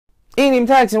Evening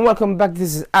tags and welcome back.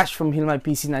 This is Ash from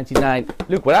HealMyPc 99.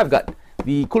 Look what I've got.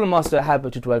 The Cooler Master Hyper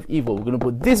 212 Evo. We're going to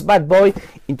put this bad boy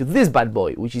into this bad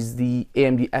boy, which is the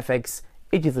AMD FX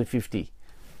 8350.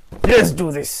 Let's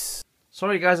do this.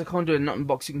 Sorry guys, I can't do an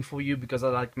unboxing for you because,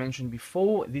 like mentioned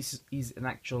before, this is an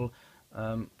actual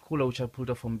cooler which I pulled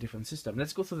off from a different system.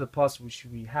 Let's go through the parts which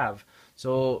we have.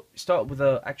 So start with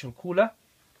the actual cooler,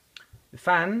 the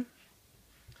fan,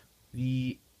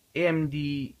 the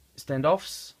AMD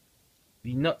standoffs,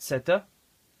 the nut setter,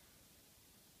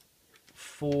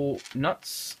 4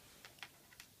 nuts,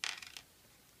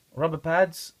 rubber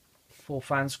pads, 4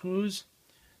 fan screws,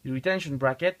 the retention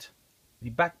bracket,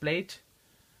 the back plate,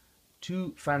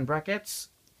 2 fan brackets,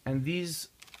 and these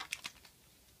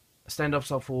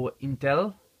standoffs are for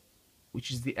Intel,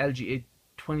 which is the LGA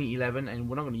 2011, and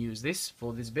we're not going to use this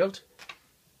for this build,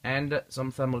 and some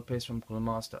thermal paste from Cooler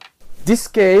Master. This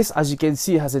case, as you can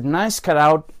see, has a nice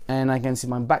cutout, and I can see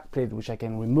my back plate which I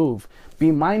can remove. Be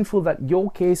mindful that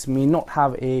your case may not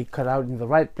have a cutout in the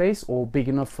right place or big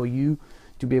enough for you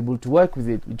to be able to work with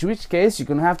it, in which case you're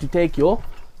going to have to take your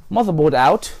motherboard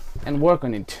out and work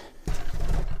on it.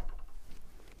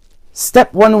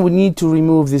 Step 1, we need to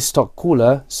remove this stock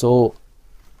cooler, so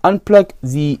unplug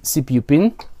the CPU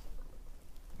pin,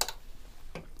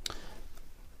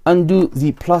 undo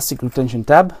the plastic retention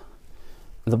tab.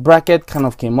 The bracket kind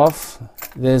of came off.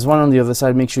 There's one on the other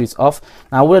side, make sure it's off.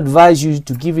 Now I would advise you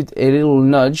to give it a little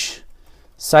nudge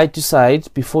side to side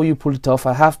before you pull it off.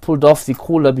 I have pulled off the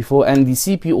cooler before, and the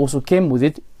CPU also came with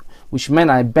it, which meant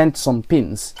I bent some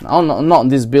pins. Now, not on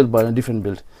this build, but on a different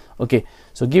build. Okay,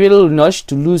 so give it a little nudge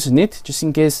to loosen it, just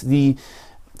in case the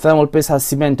thermal paste has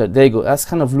cemented. There you go, that's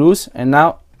kind of loose, and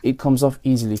now it comes off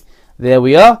easily. There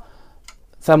we are.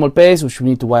 Thermal paste, which we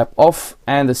need to wipe off,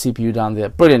 and the CPU down there.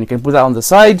 Brilliant, you can put that on the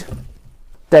side.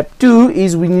 Step 2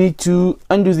 is we need to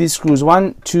undo these screws.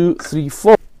 1, 2, 3,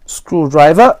 4.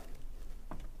 Screwdriver.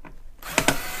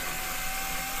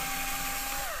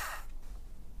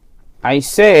 I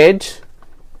said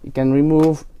you can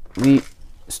remove the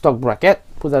stock bracket,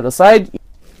 put that aside.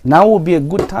 Now will be a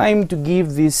good time to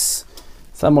give this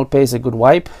thermal paste a good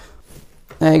wipe.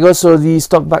 There you go, so the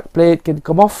stock back plate can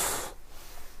come off,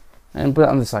 and put it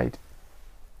on the side.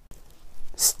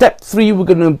 Step 3, we're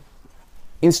going to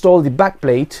install the back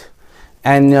plate,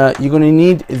 and you're going to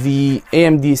need the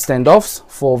AMD standoffs,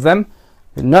 4 of them,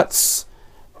 the nuts.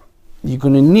 You're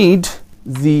going to need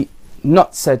the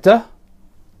nut setter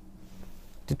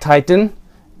to tighten,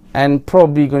 and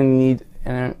probably going to need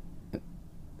a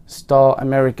Star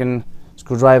American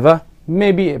screwdriver,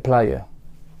 maybe a plier.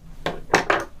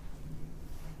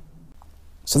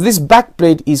 So this back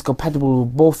plate is compatible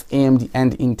with both AMD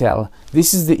and Intel.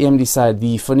 This is the AMD side,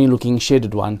 the funny looking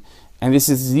shaded one, and this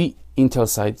is the Intel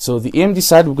side. So the AMD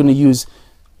side, we're going to use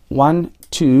 1,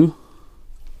 2,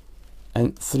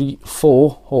 and 3, 4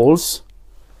 holes.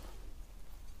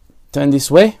 Turn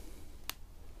this way,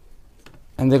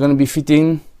 and they're going to be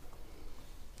fitting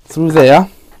through there.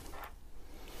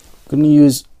 Going to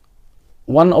use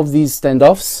one of these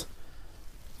standoffs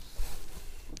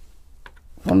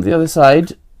from the other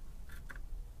side,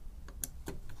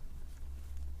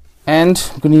 and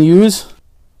I'm going to use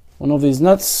one of these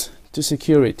nuts to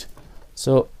secure it.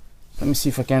 So let me see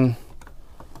if I can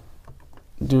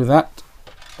do that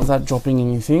without dropping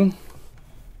anything.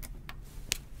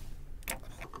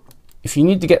 If you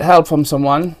need to get help from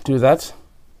someone, do that.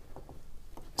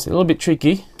 It's a little bit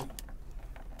tricky.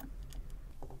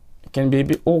 It can be a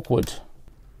bit awkward.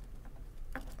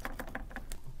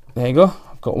 There you go,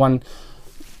 I've got one.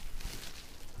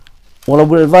 What I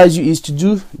would advise you is to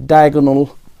do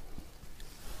diagonal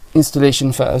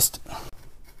installation first.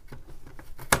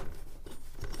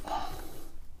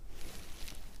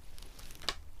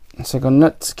 Second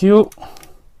nut secure,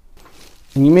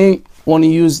 and you may want to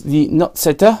use the nut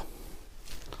setter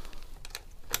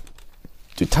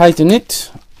to tighten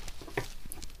it.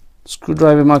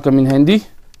 Screwdriver might come in handy.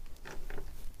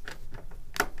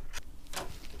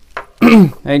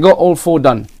 There you go, all 4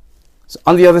 done. So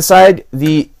on the other side,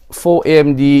 the 4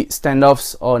 AMD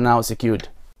standoffs are now secured.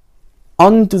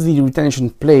 Onto the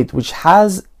retention plate, which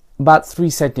has about 3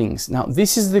 settings. Now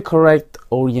this is the correct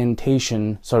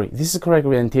orientation. Sorry, this is the correct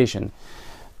orientation.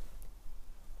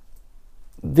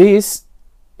 This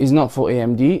is not for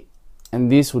AMD,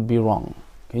 and this would be wrong.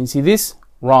 Can you see this?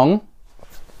 Wrong.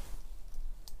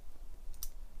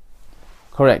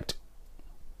 Correct.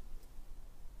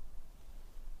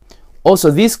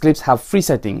 Also, these clips have 3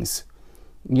 settings.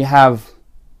 You have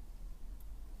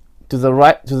to the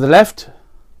right, to the left,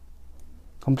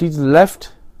 complete to the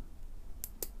left,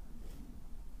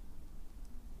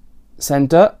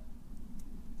 center,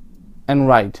 and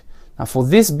right. Now for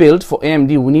this build for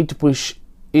AMD, we need to push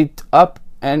it up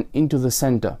and into the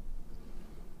center.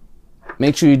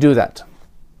 Make sure you do that.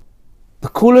 The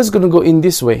cooler is going to go in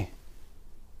this way.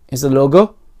 Is the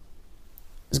logo.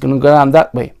 It's going to go down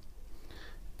that way.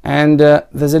 And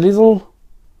there's a little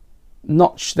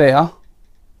notch there,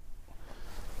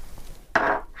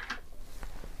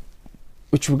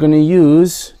 which we're going to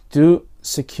use to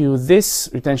secure this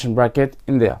retention bracket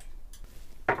in there.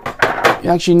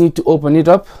 You actually need to open it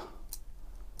up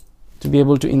to be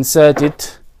able to insert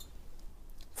it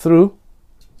through,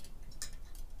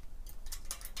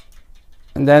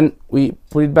 and then we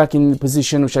put it back in the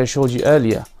position which I showed you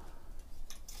earlier.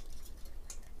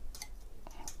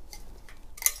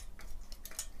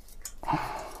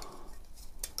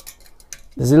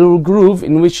 There's a little groove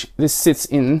in which this sits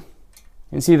in. You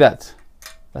can see that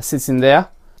sits in there.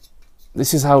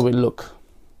 This is how it will look.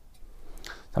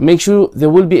 Now make sure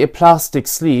there will be a plastic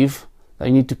sleeve that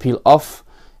you need to peel off,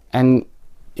 and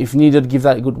if needed, give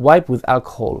that a good wipe with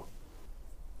alcohol.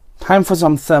 Time for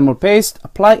some thermal paste.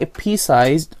 Apply a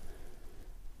pea-sized,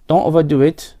 don't overdo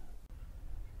it.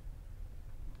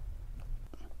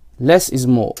 Less is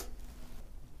more.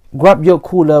 Grab your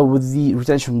cooler with the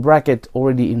retention bracket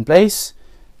already in place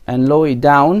and lower it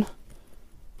down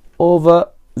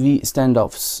over the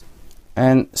standoffs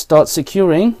and start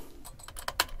securing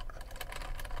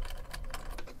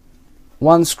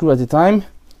one screw at a time.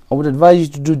 I would advise you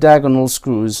to do diagonal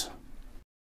screws.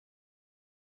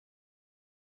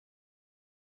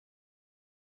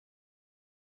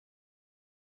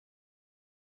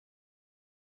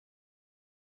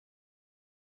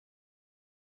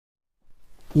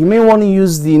 You may want to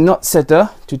use the nut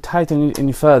setter to tighten it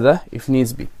any further if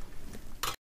needs be.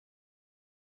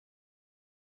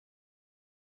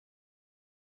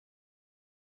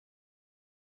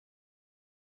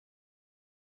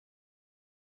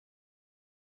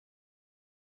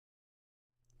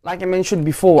 Like I mentioned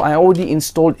before, I already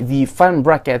installed the fan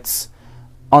brackets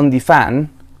on the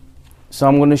fan, so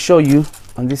I'm going to show you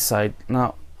on this side.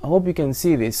 Now I hope you can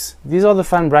see this. These are the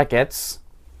fan brackets.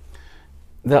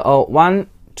 There are 1,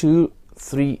 2,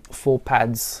 3, 4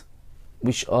 pads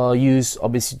which are used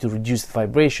obviously to reduce the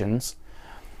vibrations,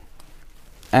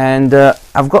 and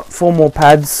I've got 4 more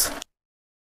pads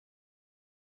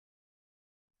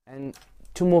and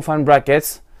 2 more fan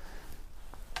brackets,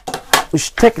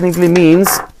 which technically means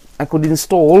I could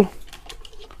install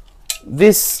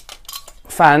this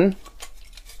fan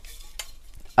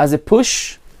as a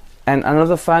push and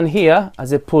another fan here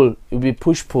as a pull. It would be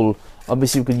push-pull.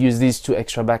 Obviously you could use these 2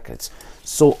 extra brackets.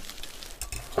 So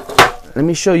let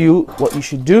me show you what you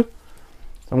should do.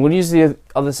 I'm going to use the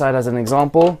other side as an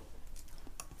example.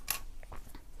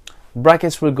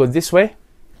 Brackets will go this way.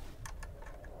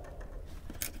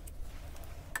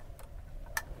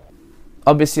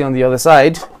 Obviously on the other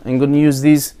side I'm going to use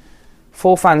these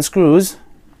 4 fan screws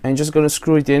and just going to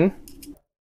screw it in.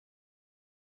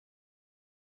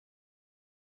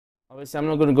 Obviously I'm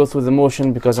not going to go through the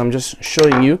motion because I'm just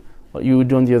showing you what you would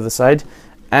do on the other side.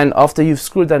 And after you've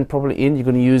screwed that properly in, you're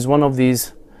going to use one of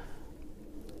these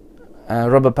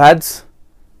rubber pads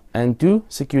and to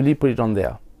securely put it on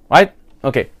there. Right?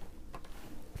 Okay.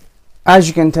 As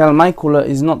you can tell, my cooler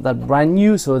is not that brand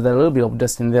new, so there's a little bit of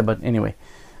dust in there, but anyway,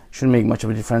 shouldn't make much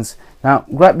of a difference. Now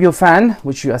grab your fan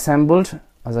which you assembled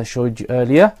as I showed you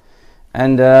earlier,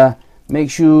 and make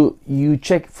sure you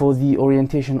check for the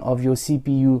orientation of your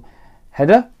CPU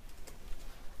header.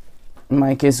 In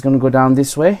my case it's going to go down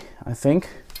this way, I think.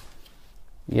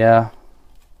 Yeah,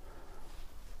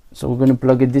 so we're going to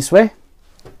plug it this way,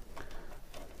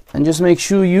 and just make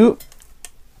sure you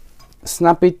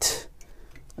snap it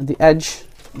at the edge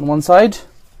on one side.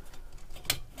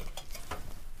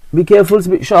 Be careful, it's a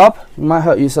bit sharp, you might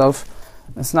hurt yourself,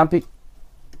 and snap it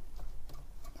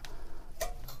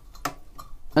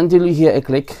until you hear a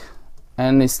click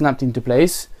and it's snapped into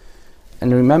place.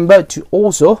 And remember to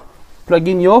also plug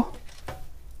in your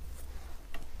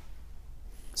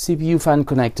CPU fan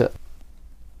connector.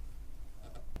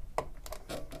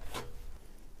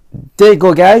 There you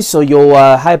go guys, so your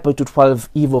Hyper 212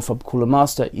 Evo from Cooler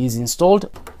Master is installed.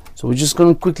 So we're just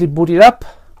going to quickly boot it up,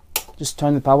 just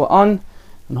turn the power on,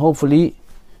 and hopefully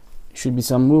should be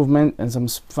some movement and some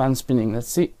fan spinning. Let's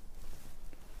see.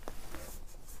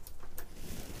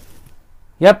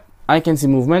 Yep, I can see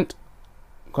movement.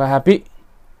 Quite happy.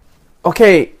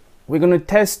 Okay, we're going to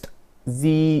test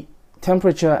the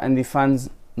temperature and the fan's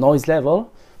noise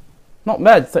level. Not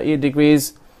bad, 38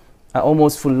 degrees at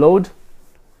almost full load,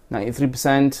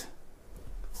 93%.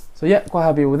 So yeah, quite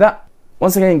happy with that.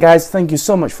 Once again guys, thank you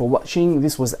so much for watching.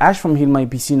 This was Ash from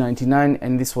HealMyPc 99,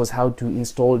 and this was how to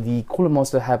install the Cooler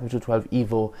Master Hyper 212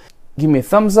 Evo. give me a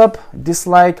thumbs up,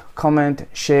 dislike, comment,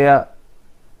 share,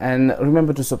 and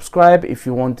remember to subscribe if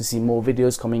you want to see more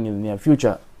videos coming in the near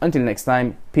future. Until next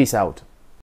time, peace out.